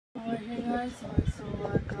Alright, hey guys, so I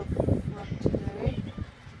got from today.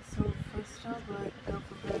 So first up, I got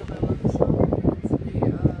from BABW song.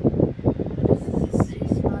 This is a sea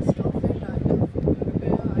splash dolphin. I got from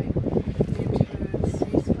BABW. I named her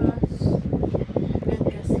Sea Splash. And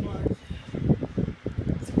guess what?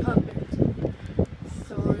 It's a puppet.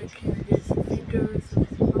 So I can use the fingers of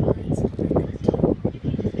puppets to make her talk.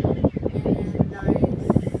 And nice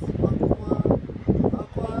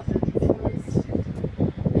aqua first.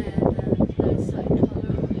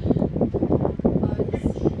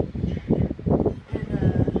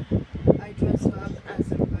 I dressed up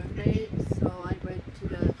as a mermaid, so I went to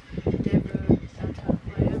the Denver downtown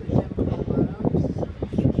aquarium in Denver, Colorado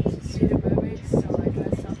to see the mermaids, so I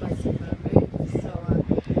dressed up as a mermaid, so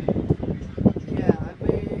yeah, I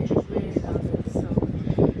really love it. So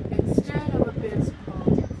instead of a bear's paw,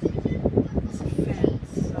 it's a fin,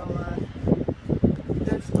 so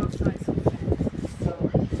that's both sides of fins, so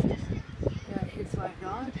yeah, here's what I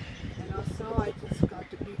got. And also I just got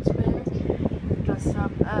the beach bear dressed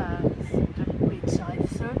up as the beachside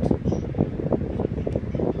suit.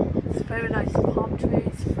 It's very nice palm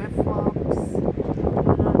trees, flip-flops,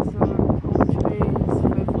 and also palm trees,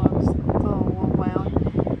 flip-flops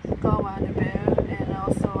go around the bear. And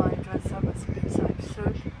also I dressed up as a beachside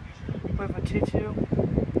suit with a tutu.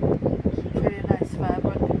 Pretty nice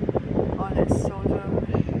fabric on his shoulder.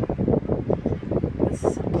 This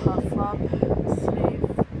is a puff-up sleeve,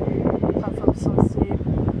 puff-up sword sleeve.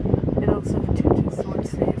 It looks like a tutu sword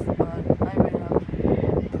sleeve, but I really have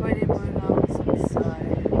pretty blue nose on the side.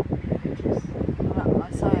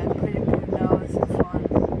 I had pretty blue nose in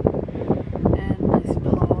front, and nice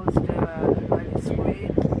paws that are like a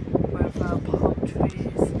screen with palm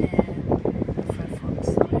trees and flip-flops.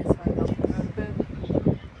 So here's what I got a little bit.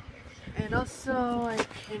 And also I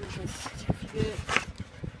came with a certificate.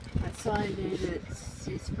 So I named it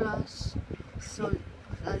Sea Splash. So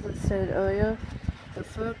as I said earlier, the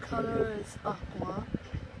fur color is aqua,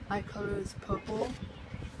 eye color is purple.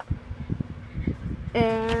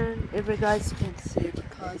 And if you guys can see,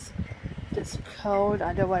 because this code,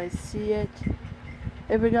 I don't want to see it.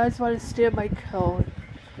 If you guys want to steal my code,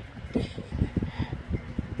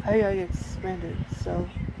 I gotta get suspended. So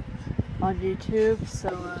on YouTube,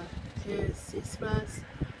 so here's Sea Splash.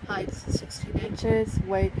 Height 16 inches,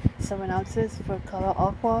 weight 7 ounces, fur color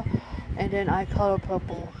aqua, and then eye color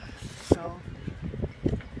purple. So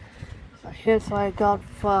here's what I got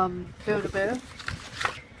from BABW,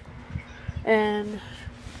 and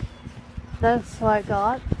that's what I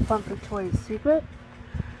got from Victoria's Secret.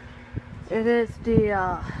 It is the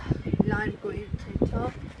lime green tank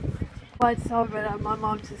top. Quite sorry, but my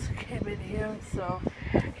mom just came in here, so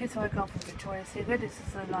here's what I got from Victoria's Secret. This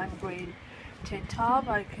is a lime green tank top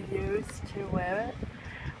I can use to wear it,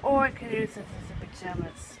 or I can use this as a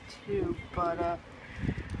pajamas too, but I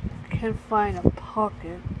can't find a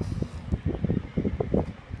pocket.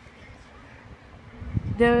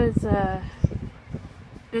 This is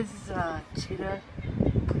a cheetah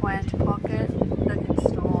plant pocket that can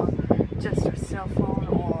store just your cell phone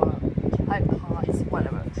or iPods,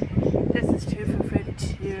 whatever. This is 2 for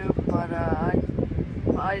 $32, but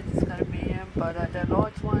I just got a medium, but the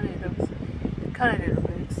large one, it looks kind of little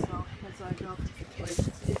big, so here's what I got from Victoria's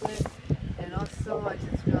Secret. And also I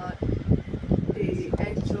just got the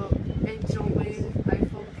Angel Wing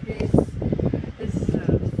iPhone case. This is a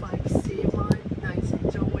 5C one, nice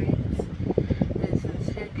Angel Wings. This is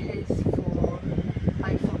a head case for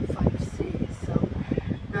iPhone 5C, so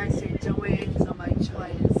nice Angel Wings. I might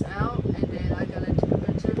try this out, and then I gotta take a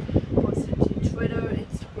picture, post it to Twitter,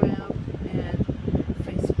 Instagram, and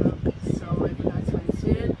Facebook. So if you guys want to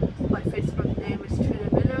see it, my Facebook name is Twitter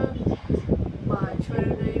Miller. My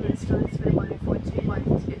Twitter name is JohnnySmith14. My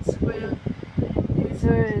Instagram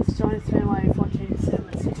user is JohnnySmith14. Same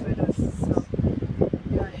as Twitter. So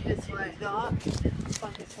yeah, here's what I got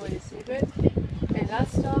from Victoria's Secret. And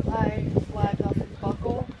last up, what I got from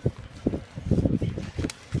Buckle.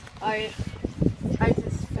 I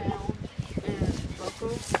just found in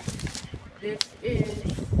Buckle. This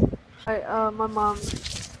is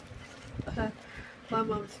my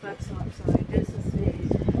mom's back, so I'm sorry. This is the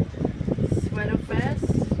sweater vest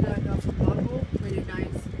that I got from Buckle. Pretty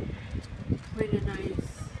nice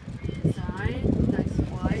design. Nice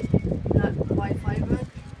white fiber.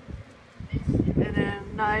 And then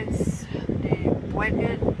nice the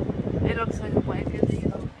blanket. It looks like a blanket, you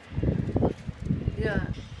know. Yeah,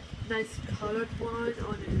 nice colored one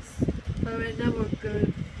on this. But right now look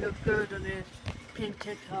good on this pink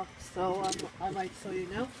tank top. So I might show you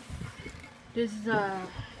now. This is a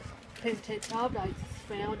pink tank top that I just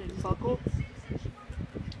found in Buckle.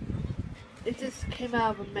 it just came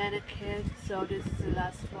out of a mannequin, so this is the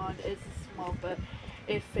last one. It's small, but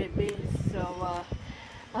it fit me, so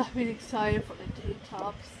I'm really excited for the tank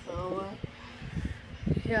top. So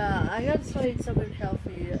yeah, I gotta try something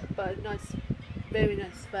healthy, but not very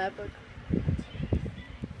nice fabric.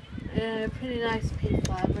 And pretty nice pink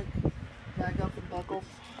fabric that I got from Buckle.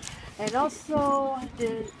 And also,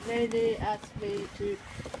 the lady asked me to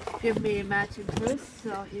give me a matching purse,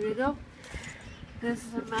 so here we go. This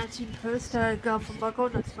is a matching purse that I got from Buckle.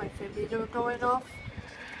 That's my meter going off.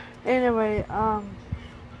 Anyway,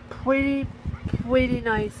 pretty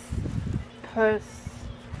nice purse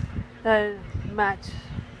that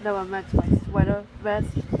will match my sweater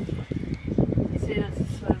vest. See, that's the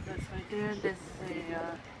sweater vest right there. This is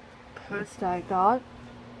a purse that I got.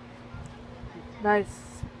 Nice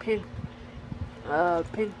pink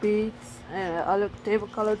beads and other table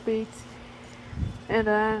colored beads. And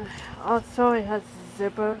then also it has a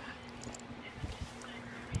zipper.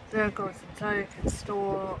 There it goes inside. You can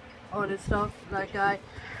store all this stuff. Like I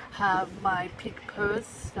have my pink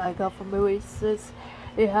purse that I got from Oasis.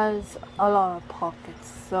 It has a lot of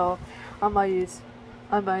pockets, so I might use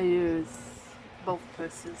both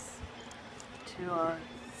purses to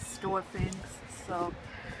store things. So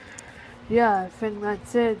yeah, I think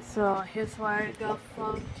that's it. So here's what I got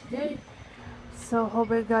from today. So hope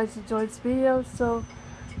you guys enjoyed this video. So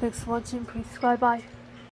thanks for watching. Please bye bye.